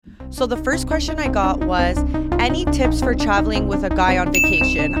So the first question I got was, any tips for traveling with a guy on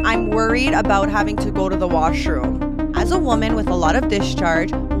vacation? I'm worried about having to go to the washroom. As a woman with a lot of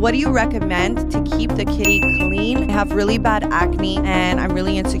discharge, what do you recommend to keep the kitty clean? I have really bad acne and I'm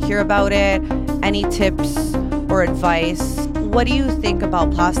really insecure about it. Any tips or advice? What do you think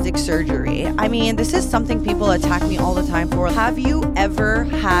about plastic surgery? I mean, this is something people attack me all the time for. Have you ever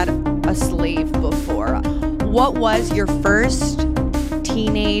had a slave before? What was your first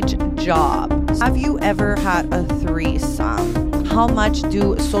teenage job? Have you ever had a threesome? How much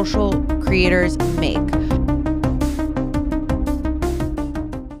do social creators make?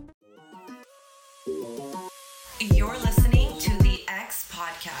 You're listening to the X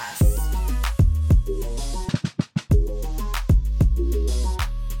Podcast.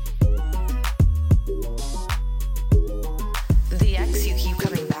 The X you keep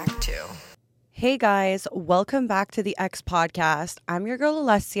coming back to. Hey guys, welcome back to the X Podcast. I'm your girl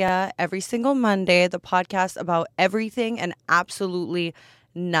Alessia. Every single Monday, the podcast about everything and absolutely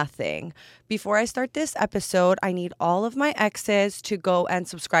nothing. Before I start this episode, I need all of my exes to go and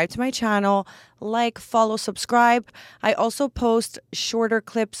subscribe to my channel, like, follow, subscribe. I also post shorter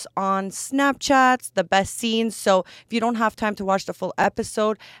clips on Snapchats, the best scenes. So if you don't have time to watch the full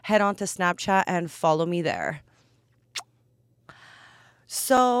episode, head on to Snapchat and follow me there.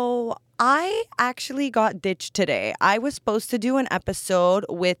 So I actually got ditched today. I was supposed to do an episode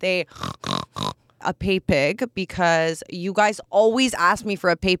with a pay pig because you guys always ask me for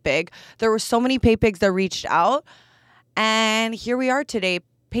a pay pig. There were so many pay pigs that reached out, and here we are today,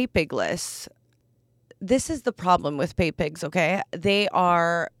 pay pigless. This is the problem with pay pigs, okay? They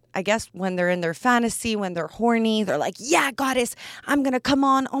are, I guess, when they're in their fantasy, when they're horny, they're like, yeah, goddess, I'm gonna come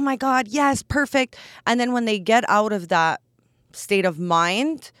on. Oh my God, yes, perfect. And then when they get out of that state of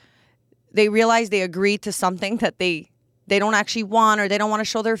mind, they realize they agreed to something that they don't actually want, or they don't want to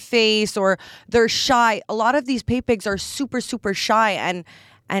show their face, or they're shy. A lot of these pay pigs are super, super shy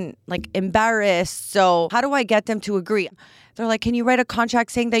and like embarrassed. So how do I get them to agree? They're like, can you write a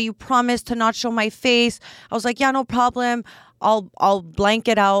contract saying that you promise to not show my face? I was like, yeah, no problem. I'll blank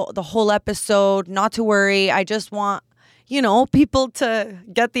it out the whole episode. Not to worry. I just want, people to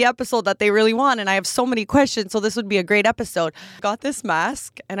get the episode that they really want. And I have so many questions, so this would be a great episode. Got this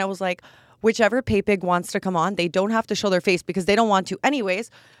mask and I was like, whichever pay pig wants to come on, they don't have to show their face because they don't want to anyways.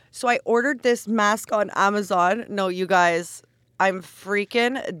 So I ordered this mask on Amazon. No, you guys, I'm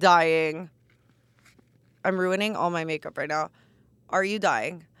freaking dying. I'm ruining all my makeup right now. Are you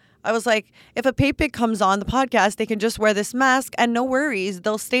dying? I was like, if a pay pig comes on the podcast, they can just wear this mask and no worries.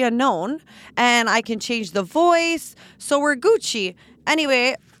 They'll stay unknown and I can change the voice. So we're Gucci.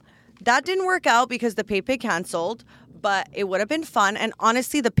 Anyway, that didn't work out because the pay pig canceled, but it would have been fun. And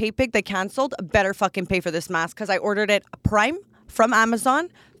honestly, the pay pig that canceled better fucking pay for this mask because I ordered it Prime from Amazon,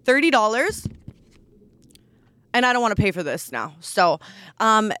 $30. And I don't want to pay for this now. So,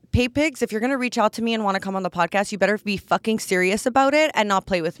 pay pigs, if you're going to reach out to me and want to come on the podcast, you better be fucking serious about it and not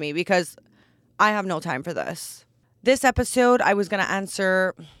play with me because I have no time for this. This episode, I was going to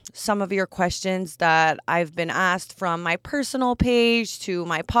answer some of your questions that I've been asked from my personal page to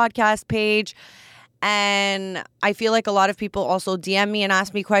my podcast page. And I feel like a lot of people also DM me and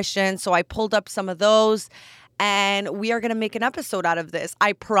ask me questions. So I pulled up some of those. And we are going to make an episode out of this.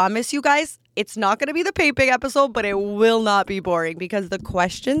 I promise you guys, it's not going to be the pay pig episode, but it will not be boring because the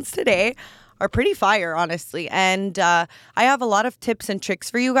questions today are pretty fire, honestly. And I have a lot of tips and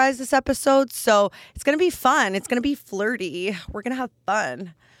tricks for you guys this episode. So it's going to be fun. It's going to be flirty. We're going to have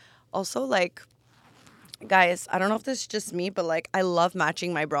fun. Also, guys, I don't know if this is just me, but I love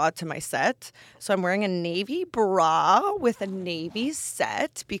matching my bra to my set. So I'm wearing a navy bra with a navy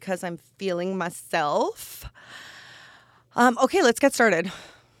set because I'm feeling myself. Okay, let's get started.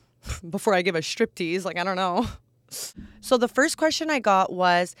 Before I give a striptease, I don't know. So the first question I got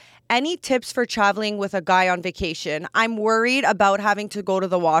was, any tips for traveling with a guy on vacation? I'm worried about having to go to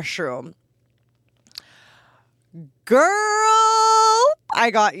the washroom. Girl, I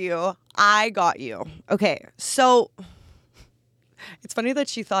got you. Okay, so it's funny that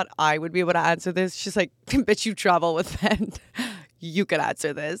she thought I would be able to answer this. She's like, bitch, you travel with men. You could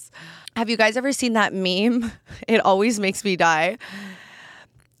answer this. Have you guys ever seen that meme? It always makes me die.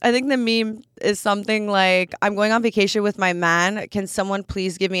 I think the meme is something like, I'm going on vacation with my man. Can someone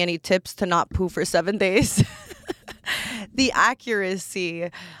please give me any tips to not poo for 7 days? The accuracy.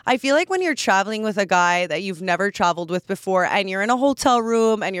 I feel like when you're traveling with a guy that you've never traveled with before and you're in a hotel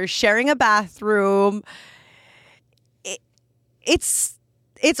room and you're sharing a bathroom,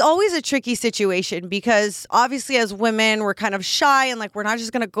 it's always a tricky situation because obviously as women, we're kind of shy and we're not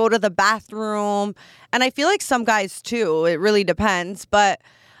just going to go to the bathroom. And I feel like some guys too, it really depends. But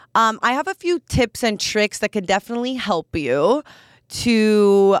I have a few tips and tricks that could definitely help you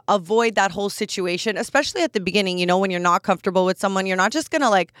to avoid that whole situation, especially at the beginning, when you're not comfortable with someone. You're not just gonna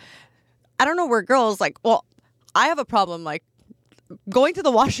I don't know where girls I have a problem, going to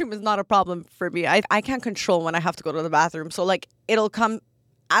the washroom is not a problem for me. I can't control when I have to go to the bathroom. So it'll come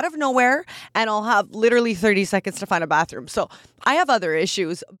out of nowhere and I'll have literally 30 seconds to find a bathroom. So I have other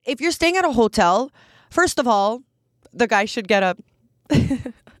issues. If you're staying at a hotel, first of all, the guy should get a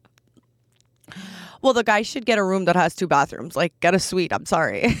room that has 2 bathrooms. Get a suite. I'm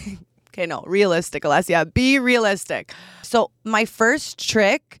sorry. Okay, no, realistic, Alessia. Be realistic. So my first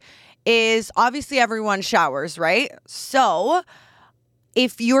trick is obviously everyone showers, right? So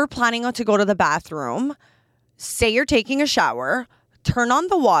if you're planning on to go to the bathroom, say you're taking a shower, turn on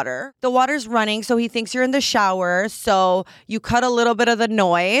the water. The water's running, so he thinks you're in the shower. So you cut a little bit of the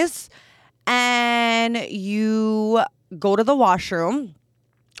noise and you go to the washroom.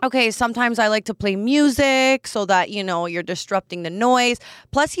 Okay, sometimes I like to play music so that, you're disrupting the noise.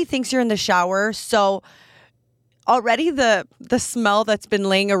 Plus, he thinks you're in the shower. So already the smell that's been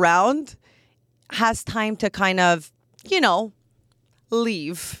laying around has time to kind of,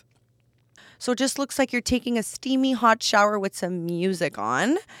 leave. So it just looks like you're taking a steamy hot shower with some music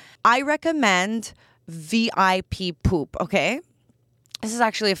on. I recommend VIP poop, okay? This is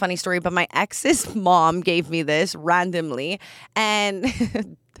actually a funny story, but my ex's mom gave me this randomly. And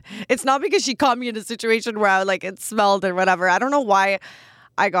it's not because she caught me in a situation where it smelled or whatever. I don't know why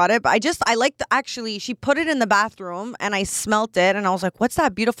I got it, but I liked actually, she put it in the bathroom and I smelt it and I was like, what's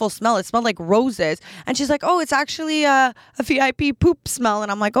that beautiful smell? It smelled like roses. And she's like, oh, it's actually a VIP poop smell.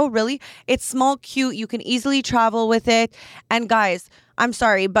 And I'm like, oh, really? It smelled cute. You can easily travel with it. And guys, I'm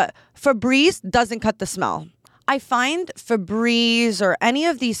sorry, but Febreze doesn't cut the smell. I find Febreze or any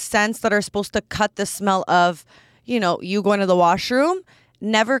of these scents that are supposed to cut the smell of, you going to the washroom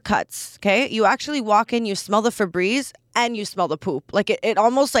never cuts, okay? You actually walk in, you smell the Febreze and you smell the poop. It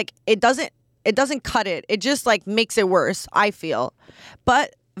almost it doesn't cut it. It just makes it worse, I feel.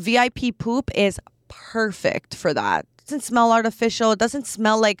 But VIP poop is perfect for that. It doesn't smell artificial. It doesn't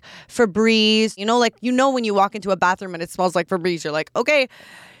smell like Febreze. When you walk into a bathroom and it smells like Febreze, you're like, okay,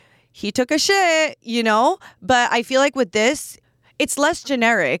 he took a shit, But I feel like with this, it's less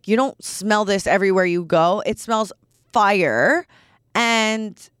generic. You don't smell this everywhere you go. It smells fire.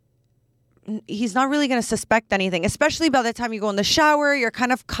 And he's not really going to suspect anything, especially by the time you go in the shower, you're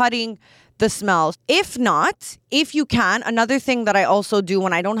kind of cutting the smells. If not, if you can, another thing that I also do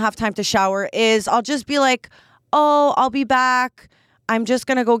when I don't have time to shower is I'll just be like, oh, I'll be back. I'm just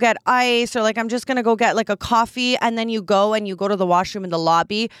going to go get ice or I'm just going to go get a coffee. And then you go to the washroom in the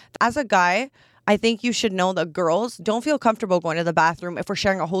lobby. As a guy, I think you should know that girls don't feel comfortable going to the bathroom if we're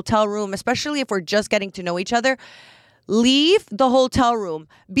sharing a hotel room, especially if we're just getting to know each other. Leave the hotel room.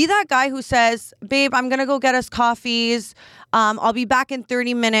 Be that guy who says, babe, I'm going to go get us coffees. I'll be back in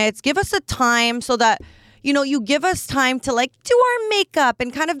 30 minutes. Give us a time so that, you give us time to do our makeup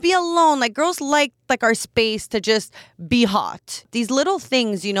and kind of be alone. Girls like our space to just be hot. These little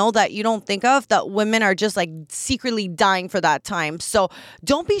things, that you don't think of, that women are just secretly dying for that time. So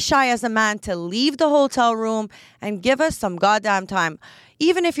don't be shy as a man to leave the hotel room and give us some goddamn time.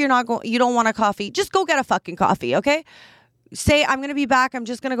 Even if you don't want a coffee, just go get a fucking coffee, okay? Say, I'm going to be back. I'm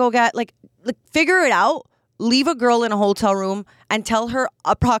just going to go get, figure it out. Leave a girl in a hotel room and tell her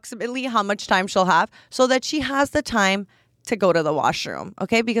approximately how much time she'll have so that she has the time to go to the washroom,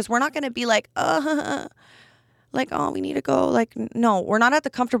 okay? Because we're not going to be oh, we need to go. No, we're not at the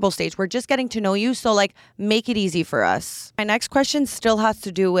comfortable stage. We're just getting to know you. So, make it easy for us. My next question still has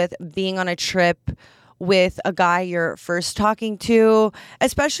to do with being on a trip with a guy you're first talking to,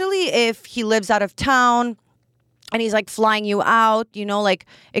 especially if he lives out of town and he's flying you out,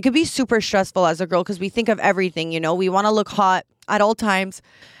 it could be super stressful as a girl because we think of everything, we want to look hot at all times,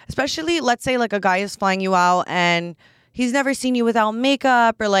 especially let's say a guy is flying you out and he's never seen you without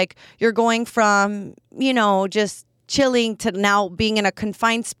makeup or you're going from, just chilling to now being in a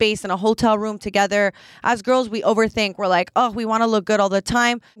confined space in a hotel room together. As girls, we overthink. We're oh, we want to look good all the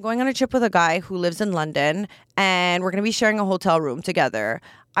time. I'm going on a trip with a guy who lives in London and we're going to be sharing a hotel room together.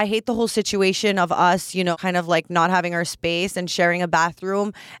 I hate the whole situation of us, kind of not having our space and sharing a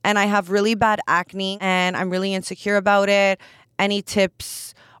bathroom. And I have really bad acne and I'm really insecure about it. Any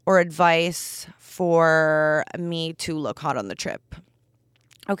tips or advice for me to look hot on the trip?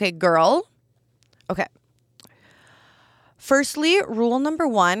 Okay, girl. Okay. Firstly, rule number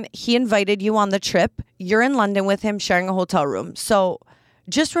 1, he invited you on the trip. You're in London with him sharing a hotel room. So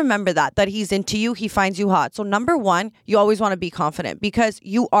just remember that he's into you. He finds you hot. So number 1, you always want to be confident because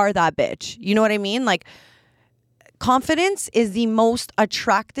you are that bitch. You know what I mean? Confidence is the most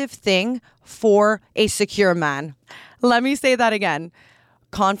attractive thing for a secure man. Let me say that again.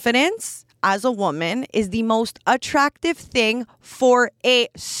 Confidence as a woman is the most attractive thing for a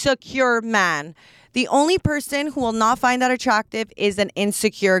secure man. The only person who will not find that attractive is an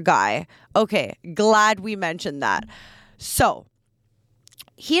insecure guy. Okay, glad we mentioned that. So,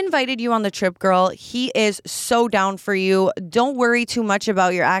 he invited you on the trip, girl. He is so down for you. Don't worry too much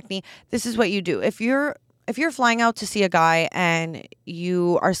about your acne. This is what you do. If you're flying out to see a guy and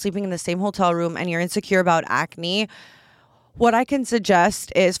you are sleeping in the same hotel room and you're insecure about acne, what I can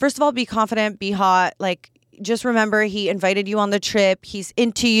suggest is, first of all, be confident, be hot. Like, just remember, he invited you on the trip. He's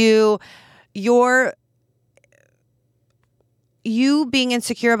into you. You being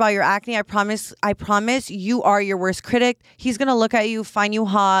insecure about your acne, I promise you are your worst critic. He's going to look at you, find you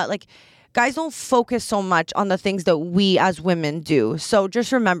hot. Like, guys don't focus so much on the things that we as women do. So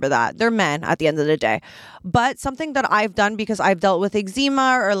just remember that. They're men at the end of the day. But something that I've done, because I've dealt with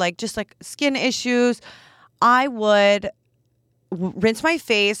eczema or just skin issues, I would rinse my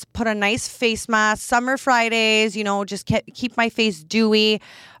face, put a nice face mask, summer Fridays, just keep my face dewy,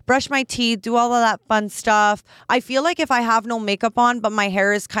 brush my teeth, do all of that fun stuff. I feel like if I have no makeup on, but my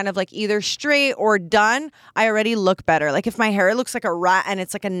hair is kind of either straight or done, I already look better. Like if my hair looks like a rat and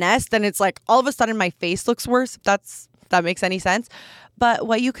it's like a nest, then it's all of a sudden my face looks worse, if that makes any sense. But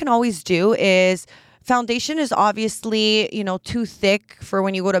what you can always do is, foundation is obviously, too thick for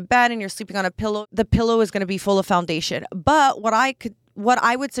when you go to bed and you're sleeping on a pillow. The pillow is going to be full of foundation. But what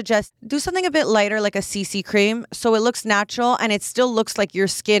I would suggest, do something a bit lighter, like a CC cream, so it looks natural and it still looks like your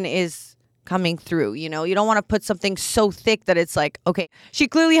skin is coming through. You don't want to put something so thick that it's okay, she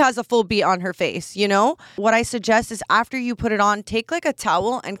clearly has a full beat on her face. What I suggest is, after you put it on, take a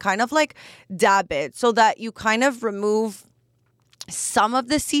towel and kind of dab it so that you kind of remove some of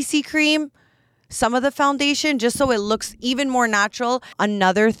the CC cream, some of the foundation, just so it looks even more natural.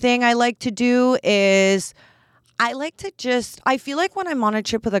 Another thing I like to do is, I feel like when I'm on a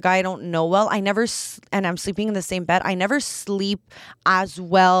trip with a guy I don't know well, and I'm sleeping in the same bed, I never sleep as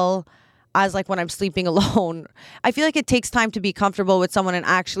well as when I'm sleeping alone. I feel like it takes time to be comfortable with someone and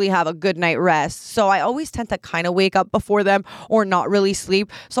actually have a good night rest. So I always tend to kind of wake up before them or not really sleep.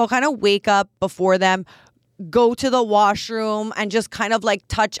 So I'll kind of wake up before them, go to the washroom and just kind of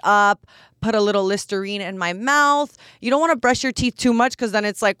touch up, put a little Listerine in my mouth. You don't want to brush your teeth too much, because then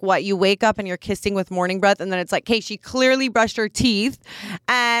it's you wake up and you're kissing with morning breath, and then it's hey, she clearly brushed her teeth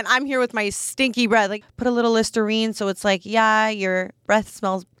and I'm here with my stinky breath. Put a little Listerine so it's yeah, your breath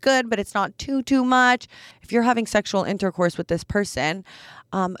smells good, but it's not too much. If you're having sexual intercourse with this person,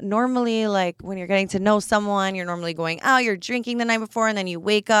 normally when you're getting to know someone, you're normally going out, you're drinking the night before, and then you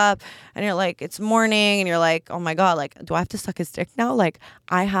wake up and you're it's morning and you're oh my God, do I have to suck his dick now?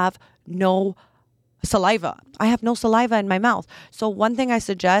 I have no saliva. I have no saliva in my mouth. So one thing I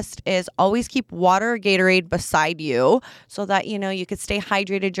suggest is always keep water or Gatorade beside you so that, you could stay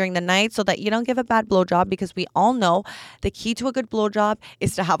hydrated during the night, so that you don't give a bad blowjob, because we all know the key to a good blowjob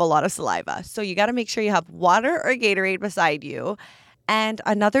is to have a lot of saliva. So you got to make sure you have water or Gatorade beside you. And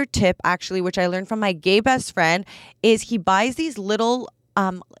another tip, actually, which I learned from my gay best friend, is he buys these little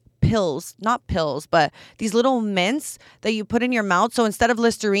not pills, but these little mints that you put in your mouth. So instead of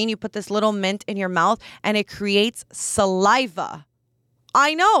Listerine, you put this little mint in your mouth and it creates saliva.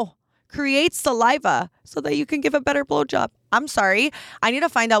 I know, creates saliva so that you can give a better blowjob. I'm sorry. I need to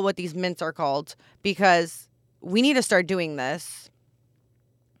find out what these mints are called, because we need to start doing this.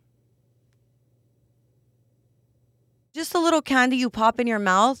 Just a little candy you pop in your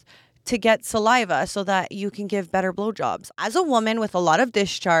mouth to get saliva so that you can give better blowjobs. As a woman with a lot of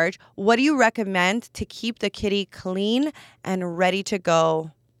discharge, what do you recommend to keep the kitty clean and ready to go?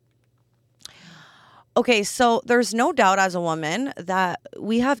 Okay, so there's no doubt as a woman that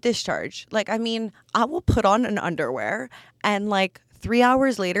we have discharge. I will put on an underwear and 3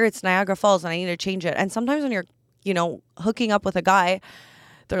 hours later it's Niagara Falls and I need to change it. And sometimes when you're, hooking up with a guy,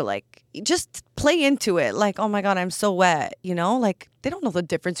 they're just play into it. Oh my God, I'm so wet. They don't know the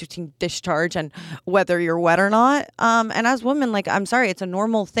difference between discharge and whether you're wet or not. And as women, I'm sorry, it's a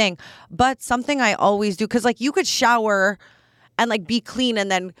normal thing. But something I always do, because you could shower and be clean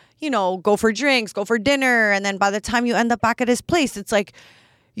and then, go for drinks, go for dinner. And then by the time you end up back at his place, it's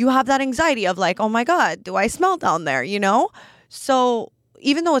you have that anxiety of oh my God, do I smell down there? So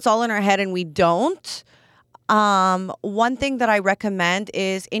even though it's all in our head and we don't, one thing that I recommend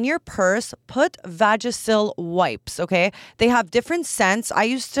is, in your purse, put Vagisil wipes, okay? They have different scents. I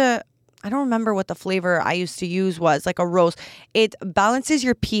don't remember what the flavor I used to use was, a rose. It balances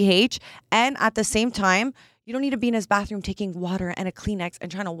your pH, and at the same time, You don't need to be in his bathroom taking water and a Kleenex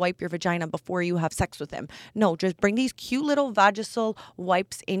and trying to wipe your vagina before you have sex with him. No, just bring these cute little Vagisil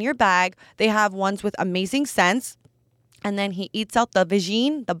wipes in your bag. They have ones with amazing scents. And then he eats out the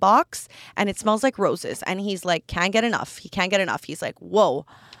vagine, the box, and it smells like roses. And he's like, can't get enough. He can't get enough. He's like, whoa,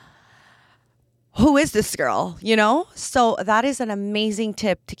 who is this girl? You know? So that is an amazing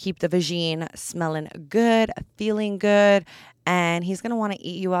tip to keep the vagine smelling good, feeling good. And he's going to want to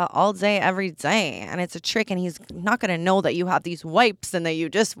eat you out all day, every day. And it's a trick. And he's not going to know that you have these wipes and that you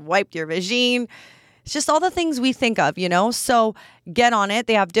just wiped your vagine. It's just all the things we think of, you know? So get on it.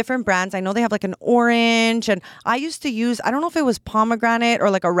 They have different brands. I know they have like an orange. And I used to use, I don't know if it was pomegranate or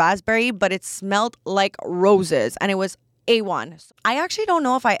like a raspberry, but it smelled like roses. And it was A1. I actually don't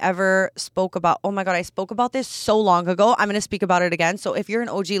know if I ever spoke about, oh my God, I spoke about this so long ago. I'm going to speak about it again. So if you're an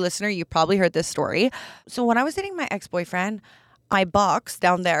OG listener, you probably heard this story. So when I was dating my ex-boyfriend, my box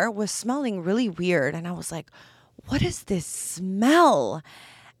down there was smelling really weird. And I was like, what is this smell?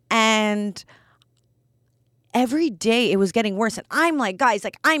 And every day it was getting worse. And I'm like, guys,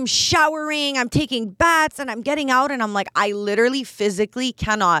 like I'm showering, I'm taking baths and I'm getting out. And I'm like, I literally physically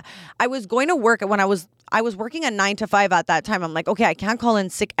cannot. I was going to work when I was working a 9 to 5 at that time. I'm like, okay, I can't call in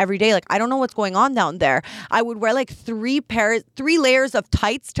sick every day. Like, I don't know what's going on down there. I would wear like 3 layers of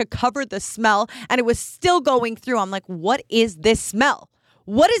tights to cover the smell. And it was still going through. I'm like, what is this smell?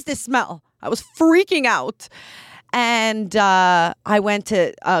 What is this smell? I was freaking out. And I went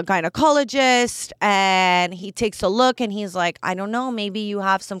to a gynecologist and he takes a look and he's like, I don't know, maybe you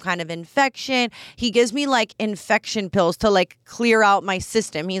have some kind of infection. He gives me like infection pills to like clear out my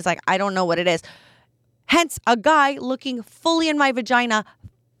system. He's like, I don't know what it is. Hence a guy looking fully in my vagina.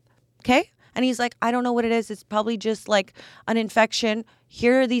 Okay. And he's like, I don't know what it is. It's probably just like an infection.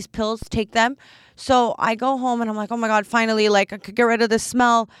 Here are these pills. Take them. So I go home and I'm like, oh my God, finally, like I could get rid of the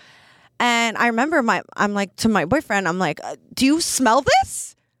smell. And I remember I'm like to my boyfriend, I'm like, do you smell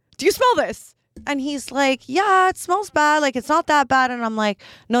this? Do you smell this? And he's like, yeah, it smells bad. Like, it's not that bad. And I'm like,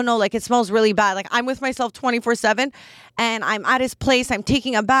 no, like it smells really bad. Like I'm with myself 24/7 and I'm at his place. I'm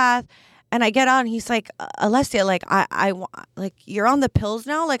taking a bath and I get out and he's like, Alessia, like I like you're on the pills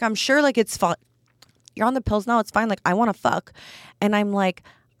now. Like, I'm sure like it's fine. You're on the pills now. It's fine. Like I want to fuck. And I'm like,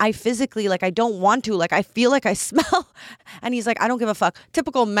 I physically, like, I don't want to, like, I feel like I smell. And he's like, I don't give a fuck.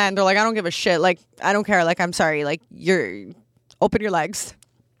 Typical men. They're like, I don't give a shit. Like, I don't care. Like, I'm sorry. Like, open your legs.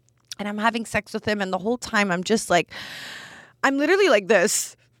 And I'm having sex with him. And the whole time I'm just like, I'm literally like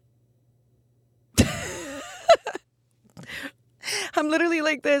this. I'm literally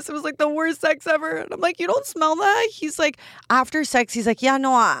like this. It was like the worst sex ever. And I'm like, you don't smell that? He's like, after sex, he's like, yeah,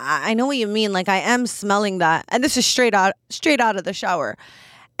 no, I know what you mean. Like, I am smelling that. And this is straight out of the shower.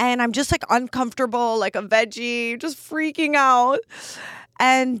 And I'm just like uncomfortable, like a veggie, just freaking out.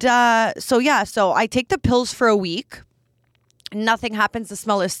 And so I take the pills for a week. Nothing happens. The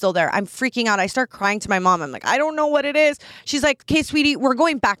smell is still there. I'm freaking out. I start crying to my mom. I'm like, I don't know what it is. She's like, okay, sweetie, we're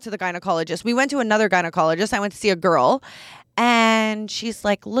going back to the gynecologist. We went to another gynecologist. I went to see a girl. And she's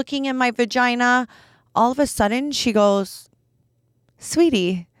like looking in my vagina. All of a sudden, she goes,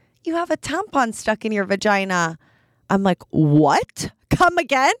 sweetie, you have a tampon stuck in your vagina. I'm like, what? Come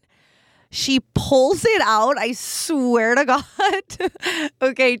again? She pulls it out. I swear to God.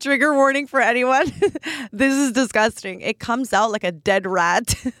 Okay, trigger warning for anyone. This is disgusting. It comes out like a dead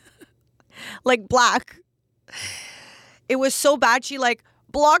rat. Like black. It was so bad. She like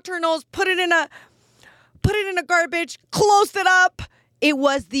blocked her nose, put it in a garbage, closed it up. It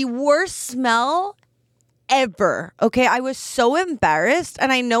was the worst smell ever. Okay, I was so embarrassed,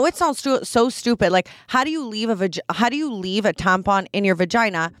 and I know it sounds so stupid. Like, how do you leave a tampon in your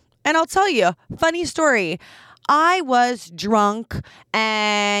vagina? And I'll tell you, funny story. I was drunk,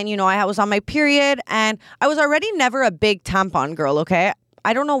 and I was on my period, and I was already never a big tampon girl. Okay,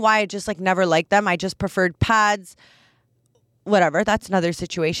 I don't know why. I just like never liked them. I just preferred pads. Whatever, that's another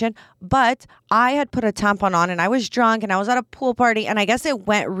situation. But I had put a tampon on, and I was drunk, and I was at a pool party, and I guess it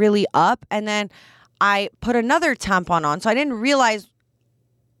went really up, and then I put another tampon on. So I didn't realize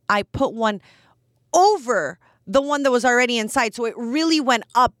I put one over the one that was already inside. So it really went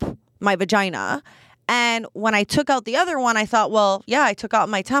up my vagina. And when I took out the other one, I thought, well, yeah, I took out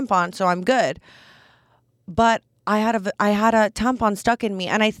my tampon, so I'm good. But I had a tampon stuck in me.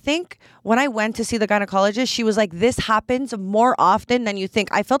 And I think when I went to see the gynecologist, she was like, this happens more often than you think.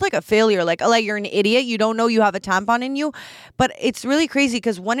 I felt like a failure. Like, you're an idiot. You don't know you have a tampon in you. But it's really crazy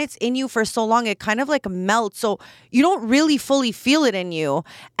because when it's in you for so long, it kind of like melts. So you don't really fully feel it in you.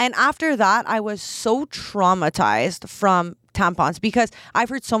 And after that, I was so traumatized from tampons because I've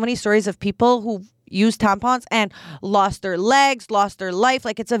heard so many stories of people who use tampons and lost their legs, lost their life.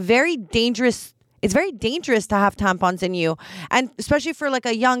 Like, it's a very dangerous it's very dangerous to have tampons in you. And especially for like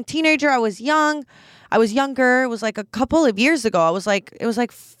a young teenager. I was younger. It was like a couple of years ago. It was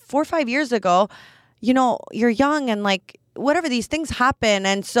like 4 or 5 years ago. You know, you're young and like whatever, these things happen.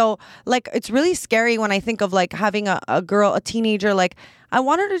 And so like, it's really scary when I think of like having a girl, a teenager, like I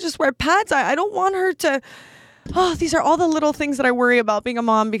want her to just wear pads. I don't want her to, these are all the little things that I worry about being a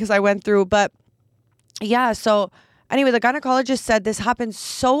mom because I went through. But yeah, so anyway, the gynecologist said this happens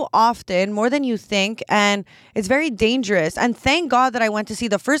so often, more than you think, and it's very dangerous. And thank God that I went to see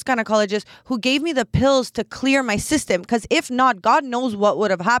the first gynecologist who gave me the pills to clear my system, because if not, God knows what would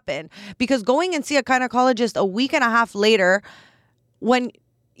have happened. Because going and see a gynecologist a week and a half later when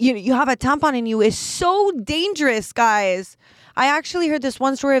you have a tampon in you is so dangerous, guys. I actually heard this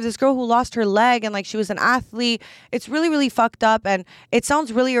one story of this girl who lost her leg and like she was an athlete. It's really, really fucked up and it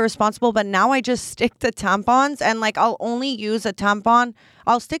sounds really irresponsible, but now I just stick to tampons and like I'll only use a tampon.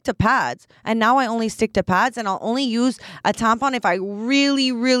 I'll stick to pads and now I only stick to pads and I'll only use a tampon if I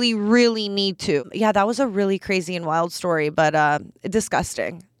really, really, really need to. Yeah, that was a really crazy and wild story, but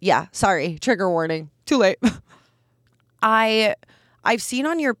disgusting. Yeah, sorry. Trigger warning. Too late. I've seen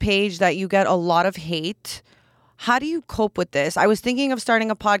on your page that you get a lot of hate. How do you cope with this? I was thinking of starting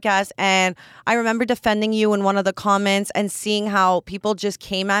a podcast and I remember defending you in one of the comments and seeing how people just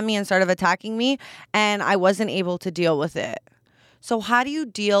came at me and started attacking me and I wasn't able to deal with it. So how do you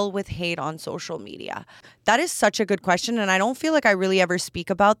deal with hate on social media? That is such a good question and I don't feel like I really ever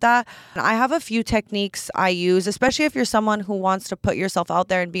speak about that. I have a few techniques I use, especially if you're someone who wants to put yourself out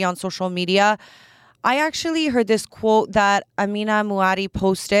there and be on social media. I actually heard this quote that Amina Muadi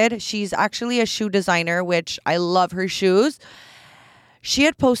posted. She's actually a shoe designer, which I love her shoes. She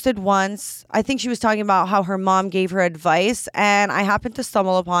had posted once, I think she was talking about how her mom gave her advice and I happened to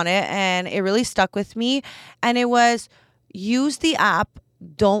stumble upon it and it really stuck with me. And it was, use the app,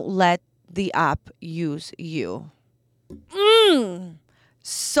 don't let the app use you.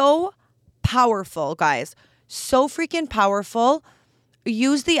 So powerful, guys. So freaking powerful.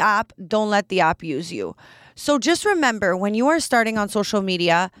 Use the app, don't let the app use you. So just remember, when you are starting on social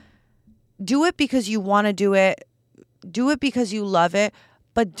media, do it because you want to do it. Do it because you love it.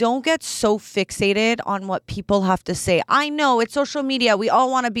 But don't get so fixated on what people have to say. I know it's social media. We all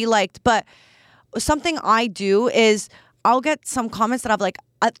want to be liked. But something I do is I'll get some comments that have like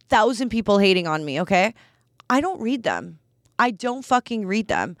 1,000 people hating on me, okay? I don't read them. I don't fucking read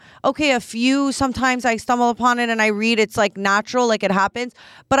them. Okay, a few, sometimes I stumble upon it and I read, it's like natural, like it happens,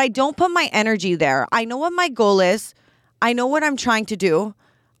 but I don't put my energy there. I know what my goal is. I know what I'm trying to do.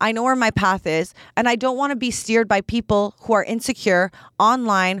 I know where my path is, and I don't want to be steered by people who are insecure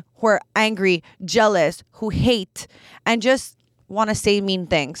online, who are angry, jealous, who hate, and just want to say mean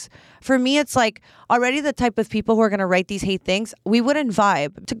things. For me, it's like already the type of people who are going to write these hate things, we wouldn't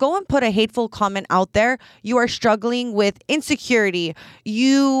vibe. To go and put a hateful comment out there, you are struggling with insecurity.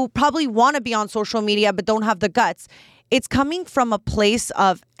 You probably want to be on social media, but don't have the guts. It's coming from a place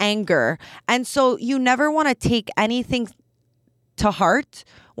of anger. And so you never want to take anything to heart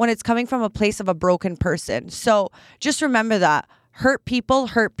when it's coming from a place of a broken person. So just remember that. Hurt people.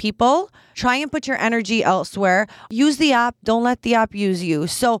 Try and put your energy elsewhere. Use the app. Don't let the app use you.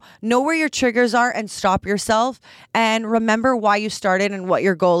 So know where your triggers are and stop yourself. And remember why you started and what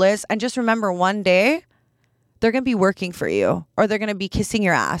your goal is. And just remember, one day they're going to be working for you or they're going to be kissing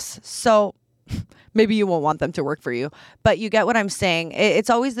your ass. So maybe you won't want them to work for you. But you get what I'm saying. It's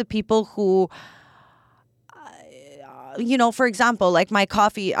always the people who... you know, for example, like my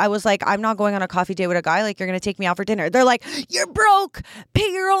coffee, I was like, I'm not going on a coffee date with a guy. Like, you're going to take me out for dinner. They're like, you're broke. Pay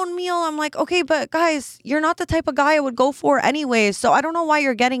your own meal. I'm like, okay, but guys, you're not the type of guy I would go for anyways. So I don't know why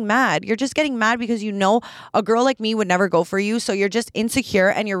you're getting mad. You're just getting mad because you know a girl like me would never go for you. So you're just insecure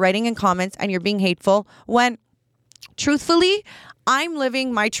and you're writing in comments and you're being hateful when truthfully, I'm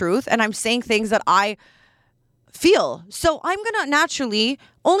living my truth and I'm saying things that I feel. So I'm going to naturally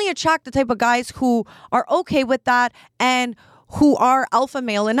only attract the type of guys who are okay with that and who are alpha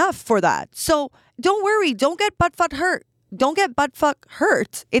male enough for that. So don't worry. Don't get buttfuck hurt. Don't get buttfuck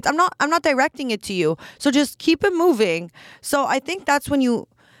hurt. I'm not directing it to you. So just keep it moving. So I think that's really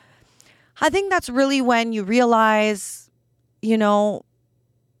when you realize, you know,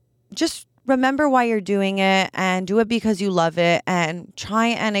 just remember why you're doing it and do it because you love it and try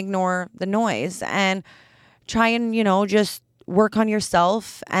and ignore the noise and try and, you know, just work on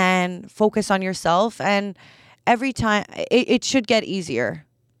yourself and focus on yourself. And every time it should get easier.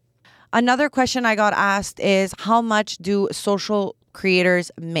 Another question I got asked is, how much do social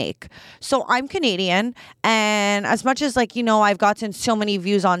creators make? So I'm Canadian. And as much as like, you know, I've gotten so many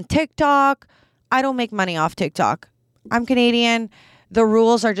views on TikTok, I don't make money off TikTok. I'm Canadian. The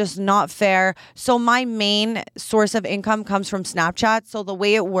rules are just not fair. So my main source of income comes from Snapchat. So the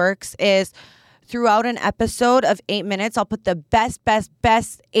way it works is throughout an episode of 8 minutes, I'll put the best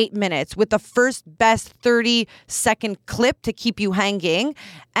 8 minutes with the first best 30-second clip to keep you hanging.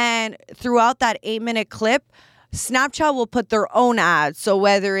 And throughout that 8-minute clip, Snapchat will put their own ads. So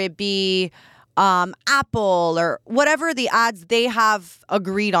whether it be Apple or whatever the ads they have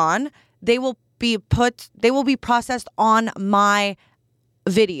agreed on, they will be processed on my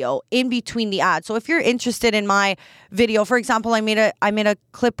video in between the ads. So if you're interested in my video, for example, I made a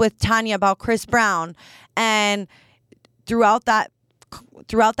clip with Tanya about Chris Brown, and throughout that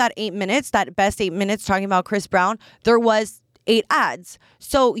 8 minutes, that best 8 minutes talking about Chris Brown, there was 8 ads.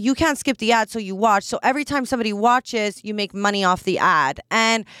 So you can't skip the ad, so you watch. So every time somebody watches, you make money off the ad.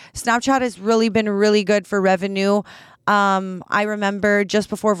 And Snapchat has really been really good for revenue. I remember just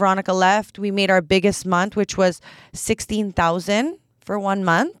before Veronica left, we made our biggest month, which was 16,000 for 1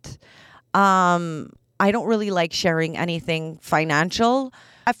 month. I don't really like sharing anything financial.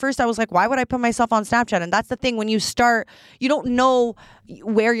 At first I was like, why would I put myself on Snapchat? And that's the thing, when you start, you don't know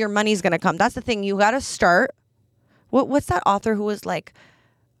where your money's going to come. That's the thing. You got to start. What's that author who was like,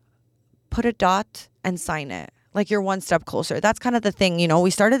 put a dot and sign it? Like you're one step closer. That's kind of the thing.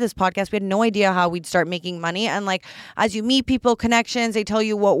 We started this podcast. We had no idea how we'd start making money. And like, as you meet people, connections, they tell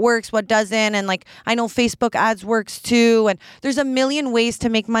you what works, what doesn't. And like, I know Facebook ads works too. And there's a million ways to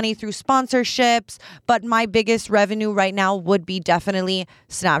make money through sponsorships. But my biggest revenue right now would be definitely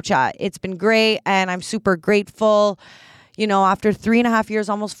Snapchat. It's been great. And I'm super grateful. After 3.5 years,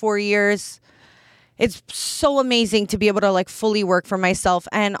 almost 4 years, it's so amazing to be able to like fully work for myself.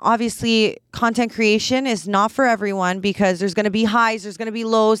 And obviously content creation is not for everyone because there's going to be highs, there's going to be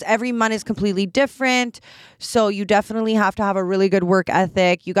lows. Every month is completely different. So you definitely have to have a really good work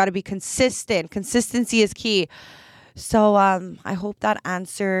ethic. You got to be consistent. Consistency is key. So I hope that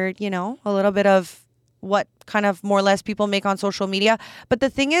answered, a little bit of what kind of more or less people make on social media. But the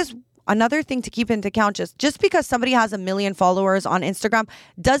thing is, another thing to keep into account, just because somebody has 1 million followers on Instagram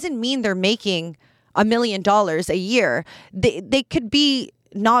doesn't mean they're making $1 million a year. They could be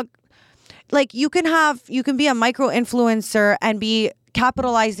not, like, you can be a micro influencer and be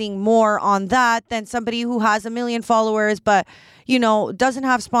capitalizing more on that than somebody who has 1 million followers but doesn't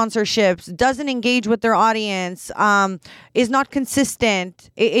have sponsorships, doesn't engage with their audience, is not consistent.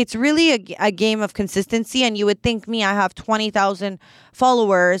 It's really a game of consistency. And you would think, I have 20,000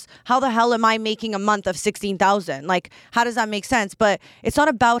 followers, how the hell am I making a month of 16,000? Like, how does that make sense? But it's not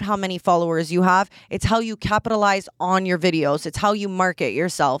about how many followers you have. It's how you capitalize on your videos. It's how you market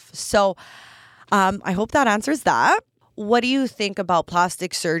yourself. So I hope that answers that. What do you think about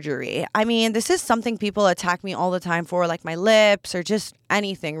plastic surgery? I mean, this is something people attack me all the time for, like my lips or just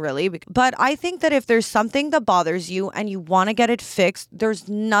anything really. But I think that if there's something that bothers you and you want to get it fixed, there's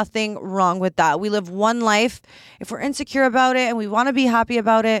nothing wrong with that. We live one life. If we're insecure about it and we want to be happy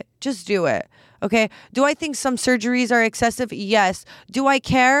about it, just do it. Okay. Do I think some surgeries are excessive? Yes. Do I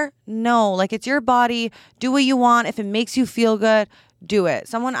care? No. Like, it's your body. Do what you want. If it makes you feel good, do it.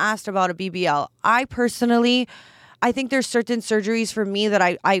 Someone asked about a BBL. I think there's certain surgeries for me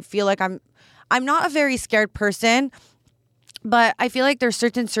that I feel like I'm not a very scared person, but I feel like there's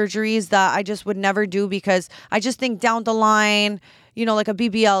certain surgeries that I just would never do because I just think down the line, like a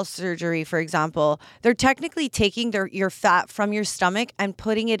BBL surgery, for example, they're technically taking your fat from your stomach and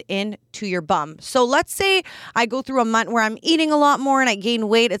putting it into your bum. So let's say I go through a month where I'm eating a lot more and I gain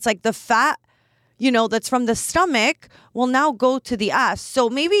weight. It's like the fat that's from the stomach will now go to the ass. So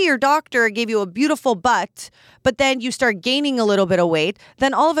maybe your doctor gave you a beautiful butt, but then you start gaining a little bit of weight.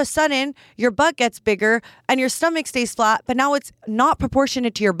 Then all of a sudden, your butt gets bigger and your stomach stays flat, but now it's not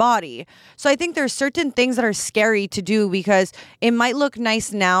proportionate to your body. So I think there's certain things that are scary to do because it might look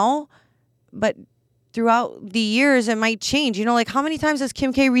nice now, but throughout the years, it might change. Like how many times has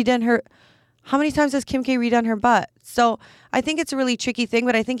Kim K redone her butt? So I think it's a really tricky thing,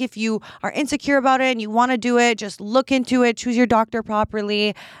 but I think if you are insecure about it and you want to do it, just look into it, choose your doctor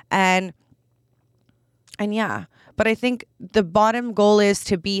properly, and yeah. But I think the bottom goal is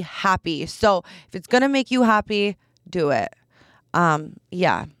to be happy. So if it's going to make you happy, do it.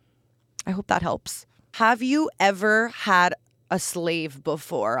 Yeah. I hope that helps. Have you ever had a slave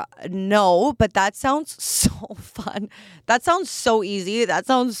before? No, but that sounds so fun. That sounds so easy. That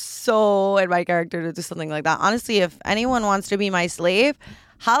sounds so in my character to do something like that. Honestly, if anyone wants to be my slave,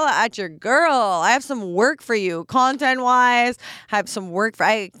 holla at your girl. I have some work for you, content-wise. I have some work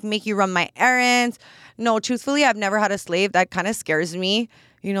I make you run my errands. No, truthfully, I've never had a slave. That kind of scares me.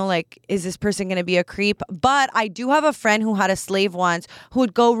 Like, is this person going to be a creep? But I do have a friend who had a slave once who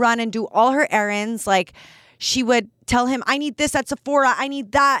would go run and do all her errands. Like, she would tell him, I need this at Sephora, I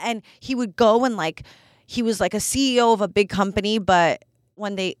need that. And he would go and like, he was like a CEO of a big company, but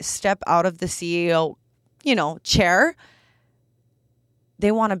when they step out of the CEO, chair,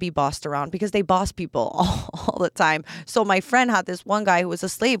 they want to be bossed around because they boss people all the time. So my friend had this one guy who was a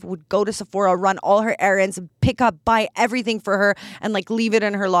slave, would go to Sephora, run all her errands, pick up, buy everything for her, and like leave it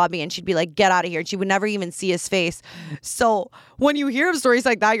in her lobby. And she'd be like, get out of here. And she would never even see his face. So when you hear of stories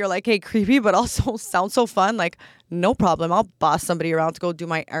like that, you're like, hey, creepy, but also sounds so fun. Like, no problem. I'll boss somebody around to go do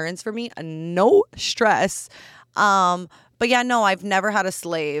my errands for me. No stress. But yeah, no, I've never had a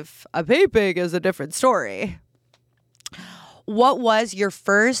slave. A pay pig is a different story. What was your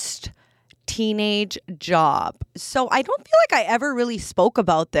first teenage job? So I don't feel like I ever really spoke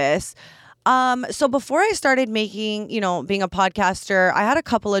about this. So before I started making, being a podcaster, I had a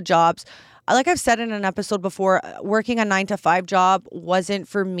couple of jobs. Like I've said in an episode before, working a 9-to-5 job wasn't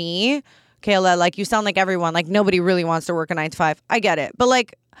for me. Kayla, like you sound like everyone, like nobody really wants to work a 9-to-5. I get it. But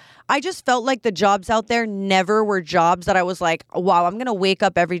like, I just felt like the jobs out there never were jobs that I was like, wow, I'm going to wake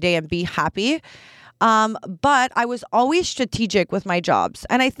up every day and be happy. But I was always strategic with my jobs.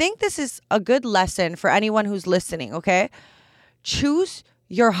 And I think this is a good lesson for anyone who's listening, okay? Choose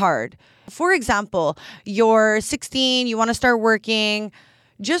your hard. For example, you're 16, you want to start working.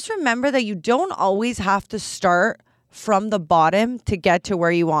 Just remember that you don't always have to start from the bottom to get to where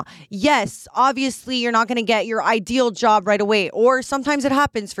you want. Yes, obviously, you're not going to get your ideal job right away, or sometimes it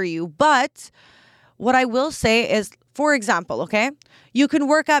happens for you. But what I will say is, for example, okay, you can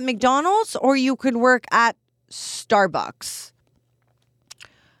work at McDonald's or you can work at Starbucks.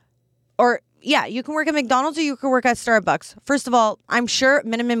 Or yeah, you can work at McDonald's or you can work at Starbucks. First of all, I'm sure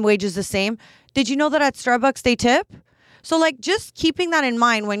minimum wage is the same. Did you know that at Starbucks they tip? So like just keeping that in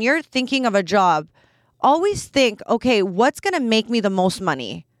mind when you're thinking of a job, always think, okay, what's going to make me the most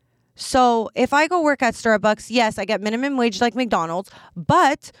money? So if I go work at Starbucks, yes, I get minimum wage like McDonald's,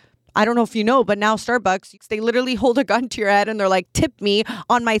 but I don't know if you know, but now Starbucks, they literally hold a gun to your head and they're like, tip me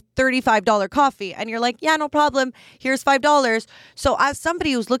on my $35 coffee. And you're like, yeah, no problem. Here's $5. So as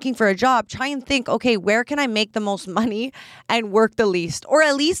somebody who's looking for a job, try and think, okay, where can I make the most money and work the least? Or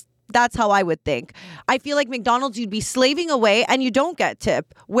at least that's how I would think. I feel like McDonald's, you'd be slaving away and you don't get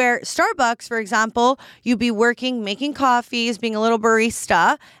tip. Where Starbucks, for example, you'd be working, making coffees, being a little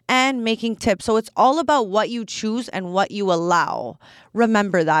barista and making tips. So it's all about what you choose and what you allow.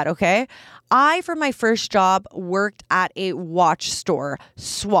 Remember that, okay? I, for my first job, worked at a watch store,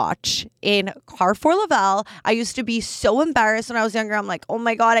 Swatch, in Carrefour Laval. I used to be so embarrassed when I was younger. I'm like, oh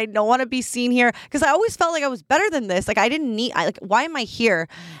my God, I don't want to be seen here. Because I always felt like I was better than this. Like I didn't need, why am I here?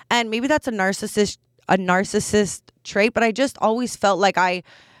 And maybe that's a narcissist trait, but I just always felt like I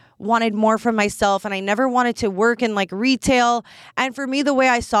wanted more from myself and I never wanted to work in like retail. And for me, the way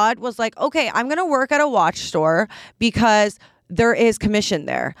I saw it was like, okay, I'm going to work at a watch store because there is commission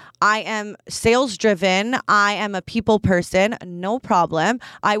there. I am sales driven. I am a people person. No problem.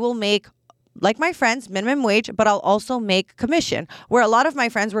 I will make, like my friends, minimum wage, but I'll also make commission. Where a lot of my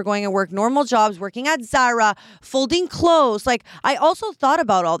friends were going to work normal jobs, working at Zara, folding clothes. Like I also thought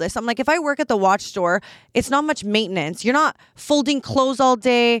about all this. I'm like, if I work at the watch store, it's not much maintenance. You're not folding clothes all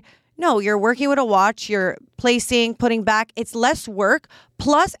day. No, you're working with a watch, you're placing, putting back. It's less work.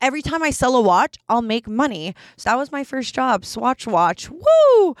 Plus, every time I sell a watch, I'll make money. So that was my first job, Swatch Watch.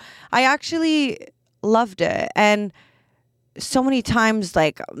 Woo! I actually loved it. And so many times,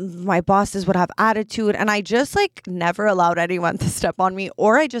 like, my bosses would have attitude and I just, like, never allowed anyone to step on me.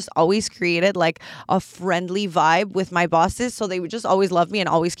 Or I just always created, like, a friendly vibe with my bosses. So they would just always love me and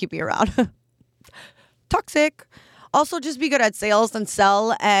always keep me around. Toxic. Also, just be good at sales and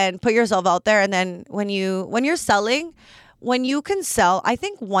sell and put yourself out there. And then when you're selling, when you can sell, I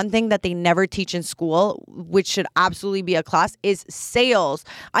think one thing that they never teach in school, which should absolutely be a class, is sales.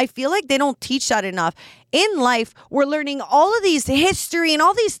 I feel like they don't teach that enough. In life, we're learning all of these history and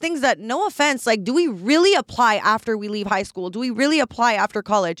all these things that, no offense, like, do we really apply after we leave high school? Do we really apply after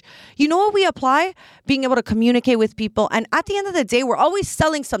college? You know what we apply? Being able to communicate with people. And at the end of the day, we're always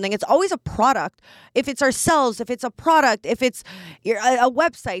selling something. It's always a product. If it's ourselves, if it's a product, if it's a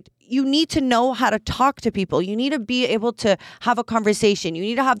website, you need to know how to talk to people. You need to be able to have a conversation. You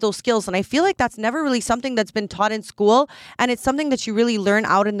need to have those skills. And I feel like that's never really something that's been taught in school. And it's something that you really learn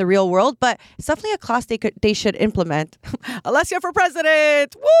out in the real world. But it's definitely a class they should implement. Alessia for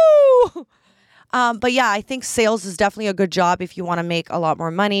president. Woo! But yeah, I think sales is definitely a good job if you want to make a lot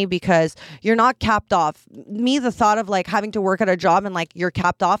more money because you're not capped off. Me, the thought of like having to work at a job and like you're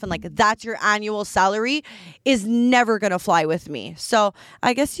capped off and like that's your annual salary is never going to fly with me. So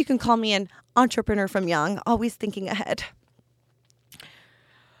I guess you can call me an entrepreneur from young, always thinking ahead.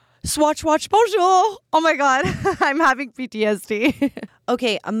 Swatch, watch, bonjour. Oh my God, I'm having PTSD.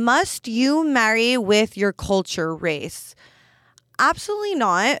 Okay, must you marry with your culture race? Absolutely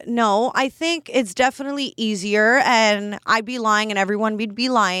not. No, I think it's definitely easier, and I'd be lying and everyone would be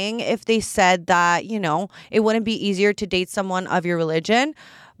lying if they said that, it wouldn't be easier to date someone of your religion.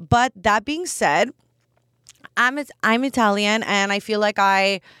 But that being said, I'm Italian, and I feel like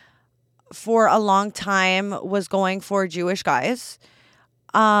I, for a long time, was going for Jewish guys.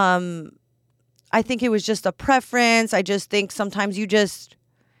 I think it was just a preference. I just think sometimes you just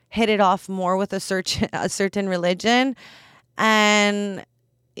hit it off more with a certain religion. And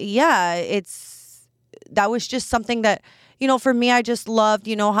yeah, that was just something that, for me, I just loved,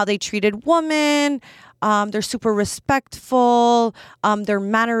 how they treated women. They're super respectful. Their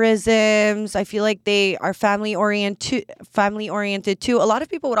mannerisms. I feel like they are family oriented too. A lot of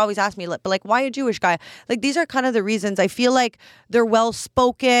people would always ask me, but like, why a Jewish guy? Like, these are kind of the reasons. I feel like they're well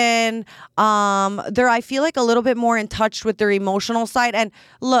spoken. I feel like a little bit more in touch with their emotional side. And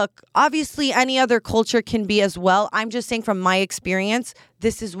look, obviously, any other culture can be as well. I'm just saying from my experience,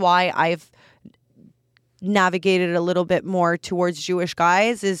 this is why I've navigated a little bit more towards Jewish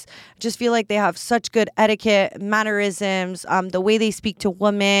guys. Is just feel like they have such good etiquette, mannerisms, the way they speak to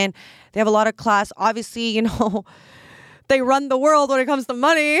women. They have a lot of class. Obviously, they run the world when it comes to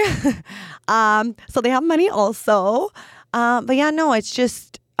money. So they have money also. But yeah, no, it's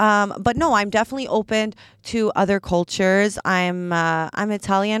just, but no, I'm definitely open to other cultures. I'm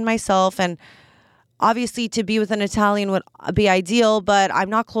Italian myself, and obviously, to be with an Italian would be ideal, but I'm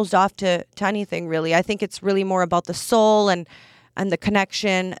not closed off to anything, really. I think it's really more about the soul and the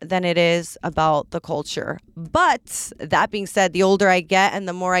connection than it is about the culture. But that being said, the older I get and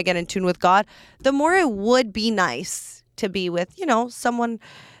the more I get in tune with God, the more it would be nice to be with, someone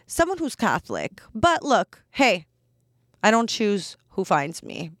who's Catholic. But look, hey, I don't choose who finds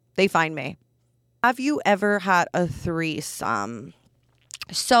me. They find me. Have you ever had a threesome?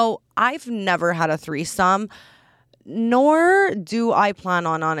 So I've never had a threesome, nor do I plan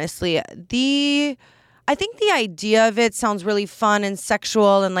on, honestly. I think the idea of it sounds really fun and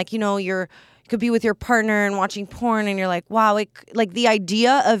sexual, and like, you could be with your partner and watching porn and you're like, wow, like the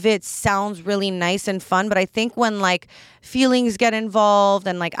idea of it sounds really nice and fun. But I think when like feelings get involved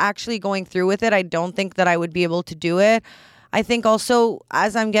and like actually going through with it, I don't think that I would be able to do it. I think also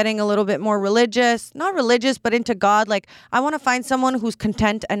as I'm getting a little bit more not religious, but into God, like I want to find someone who's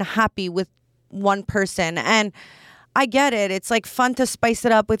content and happy with one person. And I get it. It's like fun to spice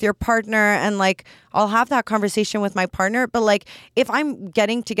it up with your partner, and like I'll have that conversation with my partner. But like if I'm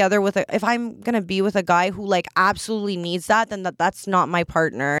getting together if I'm going to be with a guy who like absolutely needs that, then that's not my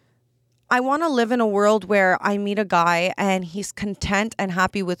partner. I want to live in a world where I meet a guy and he's content and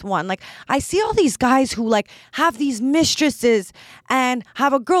happy with one. Like I see all these guys who like have these mistresses and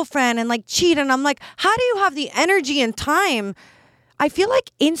have a girlfriend and like cheat. And I'm like, how do you have the energy and time? I feel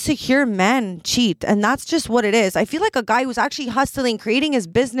like insecure men cheat, and that's just what it is. I feel like a guy who's actually hustling, creating his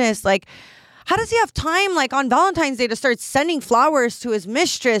business, like how does he have time like on Valentine's Day to start sending flowers to his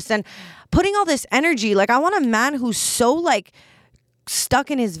mistress and putting all this energy? Like I want a man who's so like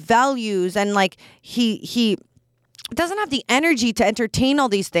stuck in his values, and like he doesn't have the energy to entertain all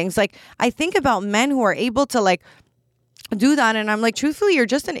these things. Like I think about men who are able to like do that, and I'm like, truthfully, you're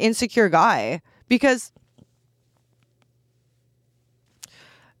just an insecure guy, because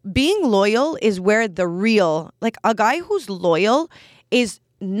being loyal is where like a guy who's loyal is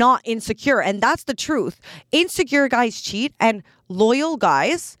not insecure, and that's the truth. Insecure guys cheat, and loyal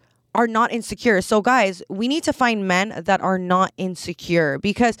guys are not insecure. So guys, we need to find men that are not insecure,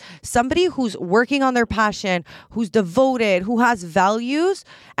 because somebody who's working on their passion, who's devoted, who has values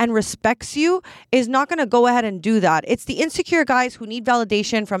and respects you is not going to go ahead and do that. It's the insecure guys who need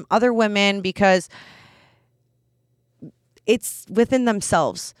validation from other women because it's within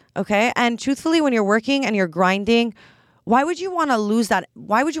themselves. Okay. And truthfully, when you're working and you're grinding, why would you want to lose that?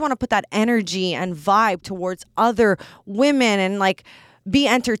 Why would you want to put that energy and vibe towards other women and like be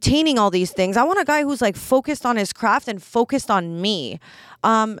entertaining all these things? I want a guy who's like focused on his craft and focused on me.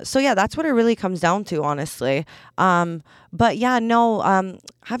 So yeah, that's what it really comes down to, honestly. But yeah, no,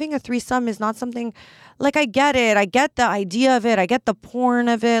 having a threesome is not something like, I get it. I get the idea of it. I get the porn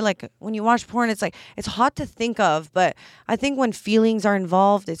of it. Like when you watch porn, it's like, it's hot to think of, but I think when feelings are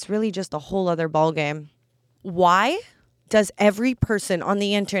involved, it's really just a whole other ballgame. Why does every person on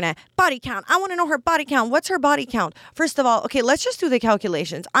the internet body count? I want to know her body count. What's her body count? First of all, okay, let's just do the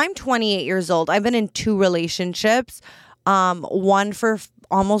calculations. I'm 28 years old. I've been in 2 relationships, one for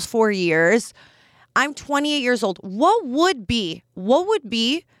almost 4 years. I'm 28 years old. What would be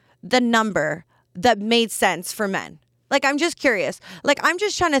the number that made sense for men? Like, I'm just curious. Like, I'm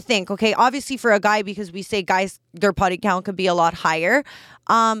just trying to think, okay, obviously for a guy, because we say guys, their body count could be a lot higher.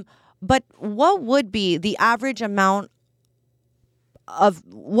 But what would be the average amount of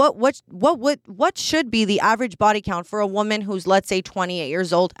what should be the average body count for a woman who's, let's say, 28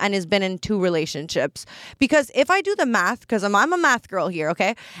 years old and has been in 2 relationships? Because if I do the math, because I'm a math girl here,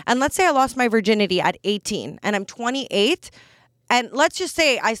 okay? And let's say I lost my virginity at 18 and I'm 28, and let's just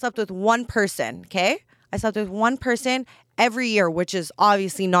say I slept with one person, okay? I slept with one person every year, which is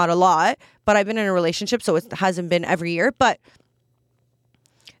obviously not a lot, but I've been in a relationship, so it hasn't been every year, but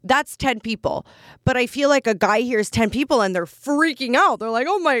that's 10 people. But I feel like a guy hears 10 people and they're freaking out. They're like,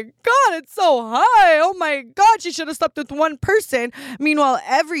 oh my God, it's so high. Oh my God, she should have slept with one person. Meanwhile,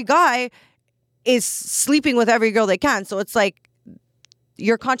 every guy is sleeping with every girl they can. So it's like,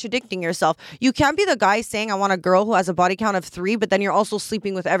 you're contradicting yourself. You can't be the guy saying, I want a girl who has a body count of 3, but then you're also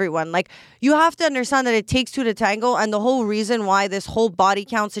sleeping with everyone. Like, you have to understand that it takes 2 to tango. And the whole reason why this whole body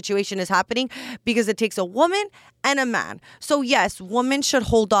count situation is happening, because it takes a woman and a man. So yes, women should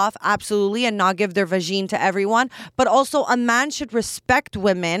hold off, absolutely, and not give their vagine to everyone. But also a man should respect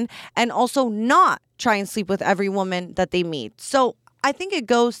women and also not try and sleep with every woman that they meet. So I think it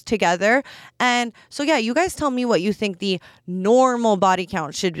goes together. And so, yeah, you guys tell me what you think the normal body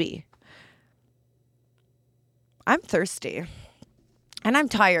count should be. I'm thirsty and I'm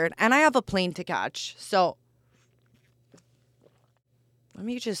tired and I have a plane to catch. So let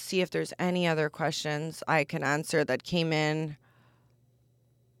me just see if there's any other questions I can answer that came in.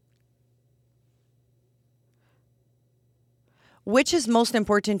 Which is most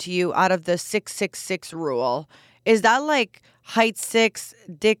important to you out of the 666 rule? Is that like height 6,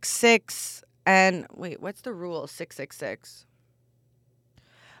 dick 6, and wait, what's the rule? 666.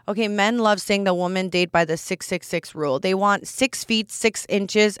 Okay, men love saying the woman date by the 666 rule. They want 6 feet, 6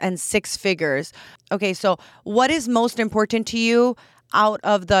 inches, and 6 figures. Okay, so what is most important to you out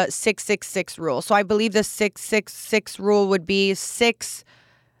of the 666 rule? So I believe the 666 rule would be 6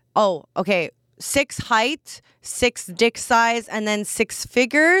 height, 6 dick size, and then 6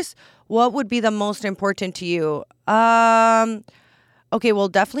 figures. What would be the most important to you? Okay, well,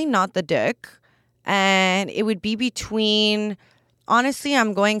 definitely not the dick. And it would be between, honestly,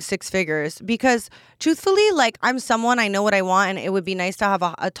 I'm going 6 figures. Because truthfully, like, I'm someone, I know what I want, and it would be nice to have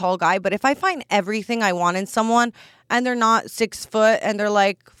a tall guy. But if I find everything I want in someone and they're not 6 foot and they're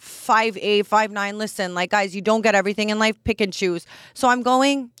like 5'8", 5'9", listen, like, guys, you don't get everything in life, pick and choose. So I'm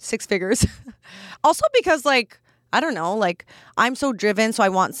going 6 figures. Also because, like, I don't know, like, I'm so driven, so I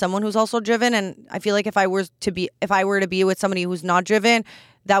want someone who's also driven. And I feel like if I were to be with somebody who's not driven,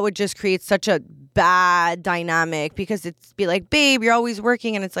 that would just create such a bad dynamic, because it's be like, babe, you're always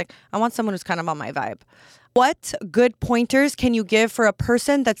working. And it's like, I want someone who's kind of on my vibe. What good pointers can you give for a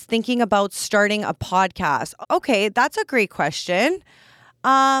person that's thinking about starting a podcast? Okay, that's a great question.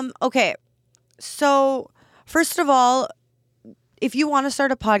 Okay, so first of all, if you want to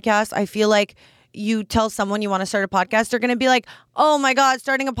start a podcast, I feel like you tell someone you want to start a podcast, they're going to be like, oh my God,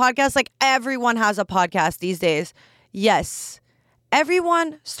 starting a podcast? Like, everyone has a podcast these days. Yes,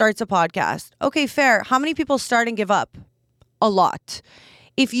 everyone starts a podcast. Okay, fair. How many people start and give up? A lot.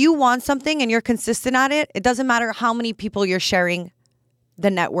 If you want something and you're consistent at it, it doesn't matter how many people you're sharing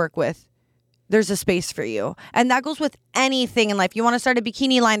the network with. There's a space for you. And that goes with anything in life. You want to start a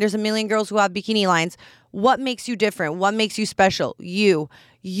bikini line. There's a million girls who have bikini lines. What makes you different? What makes you special? You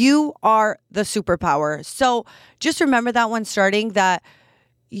are the superpower. So just remember that when starting, that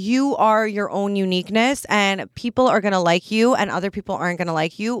you are your own uniqueness, and people are going to like you and other people aren't going to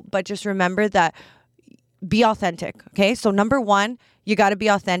like you. But just remember that, be authentic. Okay. So number 1, you got to be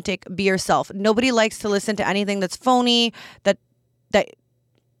authentic, be yourself. Nobody likes to listen to anything that's phony, that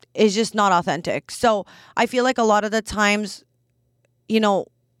is just not authentic. So I feel like a lot of the times,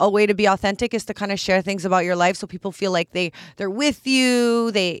 a way to be authentic is to kind of share things about your life so people feel like they're with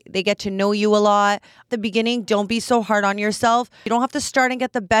you, they get to know you a lot. At the beginning, don't be so hard on yourself. You don't have to start and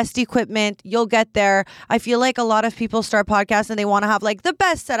get the best equipment. You'll get there. I feel like a lot of people start podcasts and they want to have like the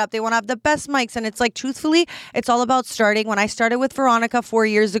best setup. They want to have the best mics. And it's like, truthfully, it's all about starting. When I started with Veronica 4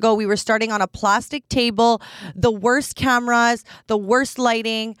 years ago, we were starting on a plastic table, the worst cameras, the worst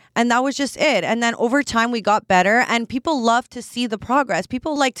lighting, and that was just it. And then over time, we got better, and people love to see the progress.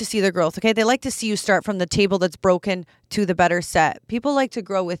 People like to see the growth, okay? They like to see you start from the table that's broken to the better set. People like to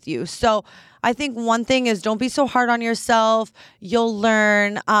grow with you. So I think one thing is, don't be so hard on yourself. You'll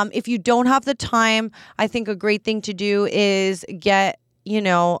learn. If you don't have the time, I think a great thing to do is get,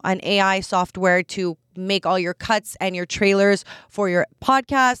 an AI software to make all your cuts and your trailers for your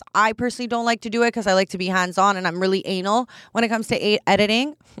podcast. I personally don't like to do it because I like to be hands-on and I'm really anal when it comes to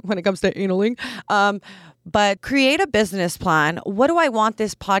editing, when it comes to analing. But create a business plan. What do I want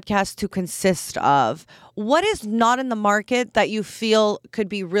this podcast to consist of? What is not in the market that you feel could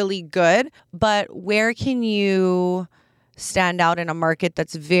be really good, but where can you stand out in a market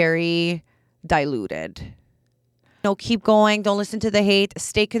that's very diluted? No, keep going. Don't listen to the hate.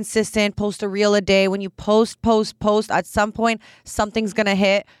 Stay consistent. Post a reel a day. When you post, at some point, something's going to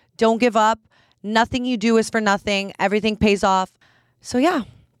hit. Don't give up. Nothing you do is for nothing. Everything pays off. So yeah.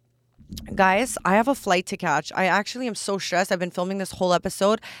 Guys, I have a flight to catch. I actually am so stressed. I've been filming this whole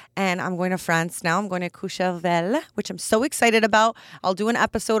episode and I'm going to France now. I'm going to Courchevel, which I'm so excited about. I'll do an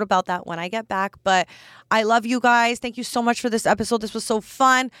episode about that when I get back. But I love you guys. Thank you so much for this episode. This was so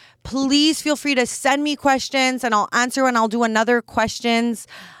fun. Please feel free to send me questions and I'll answer, and I'll do another questions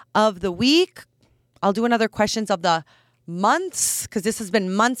of the week. I'll do another questions of the months because this has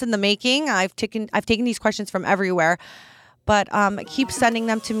been months in the making. I've taken these questions from everywhere. But keep sending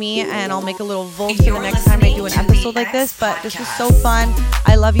them to me and I'll make a little vote for the next time I do an episode like this. But this was so fun.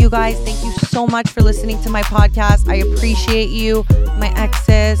 I love you guys. Thank you so much for listening to my podcast. I appreciate you, my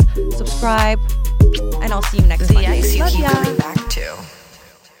exes. Subscribe and I'll see you next Monday. The ex you keep coming back to.